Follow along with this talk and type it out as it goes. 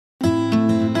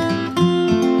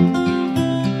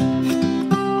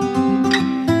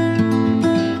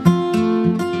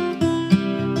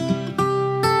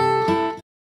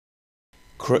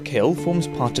Crook Hill forms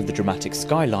part of the dramatic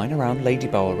skyline around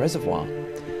Ladybower Reservoir.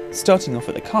 Starting off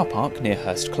at the car park near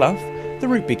Hurst Clough, the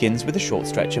route begins with a short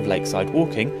stretch of lakeside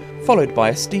walking, followed by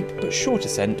a steep but short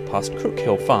ascent past Crook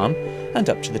Hill Farm and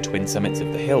up to the twin summits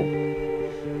of the hill.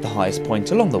 The highest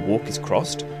point along the walk is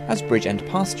crossed as Bridge End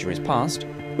pasture is passed,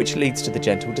 which leads to the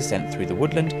gentle descent through the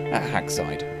woodland at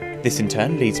Hagside. This in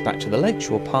turn leads back to the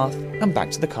lakeshore path and back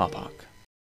to the car park.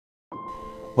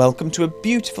 Welcome to a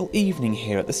beautiful evening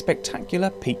here at the spectacular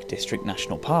Peak District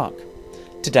National Park.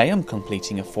 Today I'm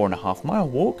completing a 4.5 mile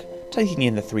walk, taking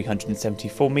in the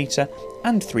 374 metre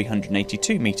and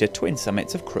 382 metre twin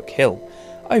summits of Crook Hill,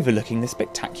 overlooking the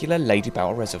spectacular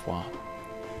Ladybower Reservoir.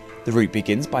 The route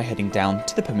begins by heading down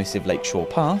to the permissive lakeshore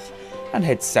path and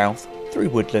heads south through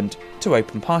woodland to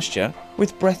open pasture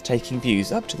with breathtaking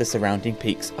views up to the surrounding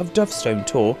peaks of Dovestone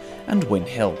Tor and Win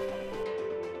Hill.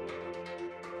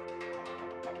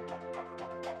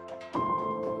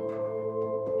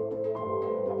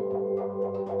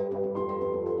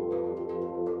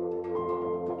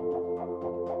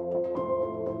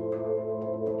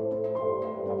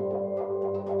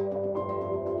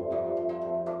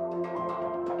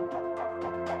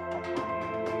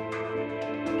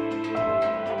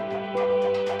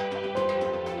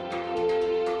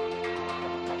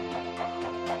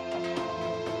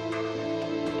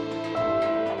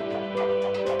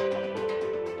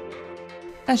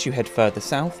 As you head further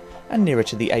south and nearer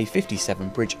to the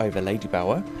A57 bridge over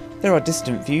Ladybower, there are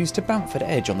distant views to Bamford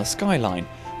Edge on the skyline,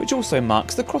 which also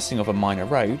marks the crossing of a minor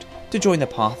road to join the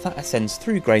path that ascends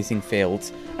through grazing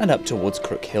fields and up towards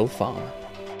Crook Hill Farm.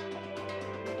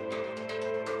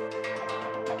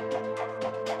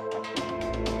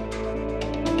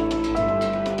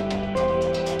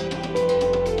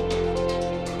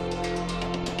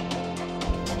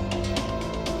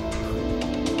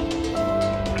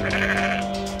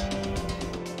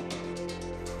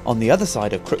 On the other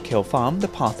side of Crook Hill Farm, the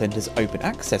path enters open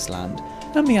access land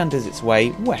and meanders its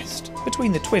way west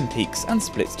between the twin peaks and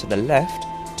splits to the left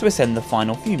to ascend the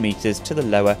final few metres to the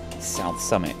lower south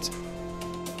summit.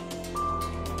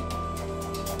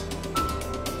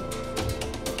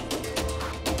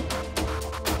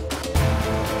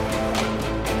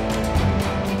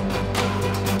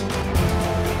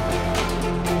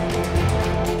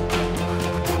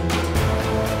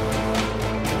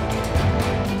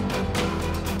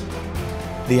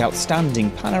 The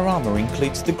outstanding panorama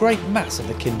includes the great mass of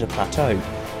the Kinder Plateau,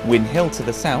 Win Hill to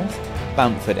the south,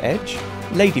 Bamford Edge,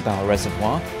 Ladybower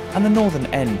Reservoir and the northern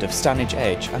end of Stanage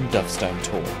Edge and Dovestone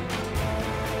Tor.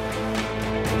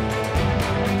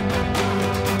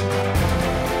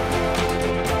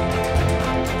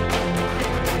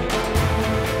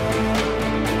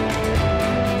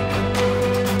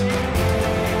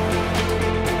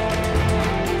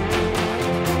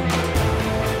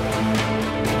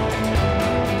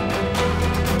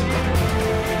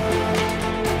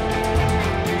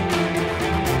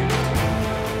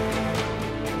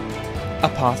 A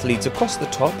path leads across the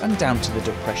top and down to the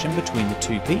depression between the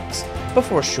two peaks,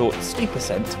 before a short, steep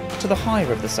ascent to the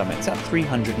higher of the summits at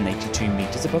 382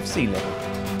 metres above sea level.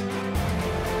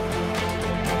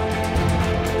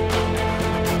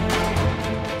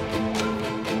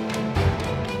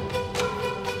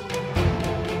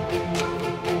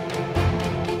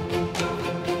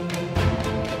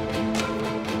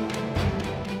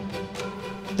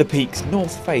 The peak's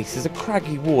north face is a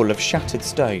craggy wall of shattered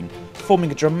stone,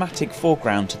 forming a dramatic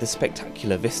foreground to the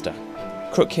spectacular vista.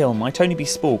 Crook Hill might only be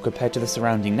small compared to the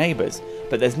surrounding neighbours,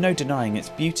 but there's no denying its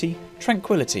beauty,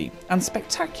 tranquility and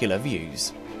spectacular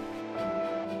views.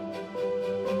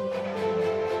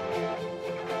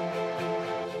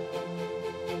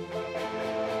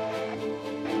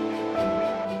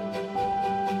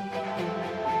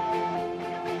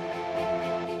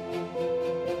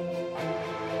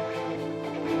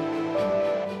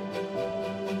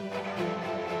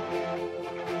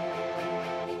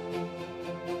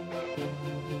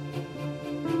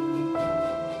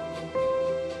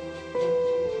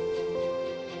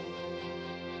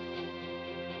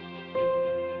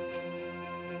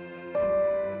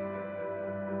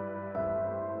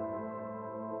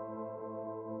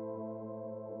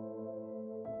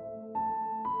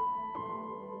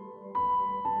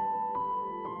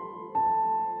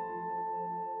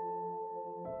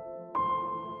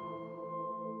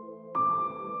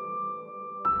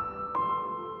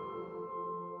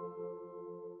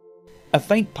 A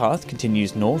faint path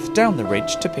continues north down the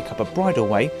ridge to pick up a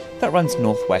bridleway that runs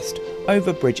northwest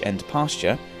over Bridge End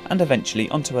pasture and eventually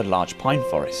onto a large pine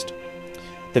forest.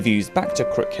 The views back to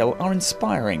Crook Hill are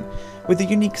inspiring, with the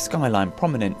unique skyline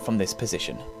prominent from this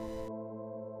position.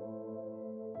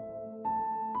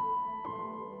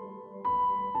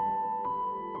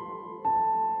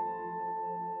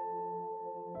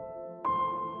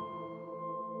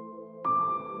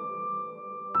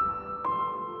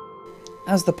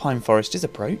 As the pine forest is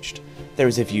approached, there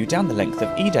is a view down the length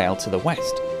of Edale to the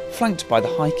west, flanked by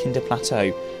the high Kinder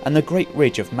Plateau and the great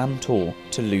ridge of Mammut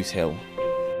to Loose Hill.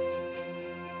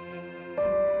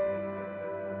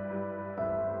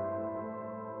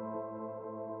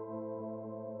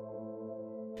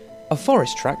 A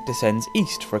forest track descends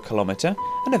east for a kilometre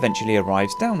and eventually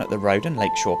arrives down at the road and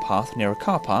lakeshore path near a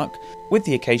car park, with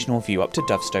the occasional view up to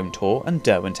Dovestone Tor and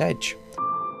Derwent Edge.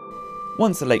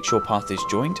 Once the lakeshore path is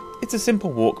joined, it's a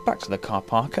simple walk back to the car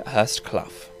park at Hurst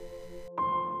Clough.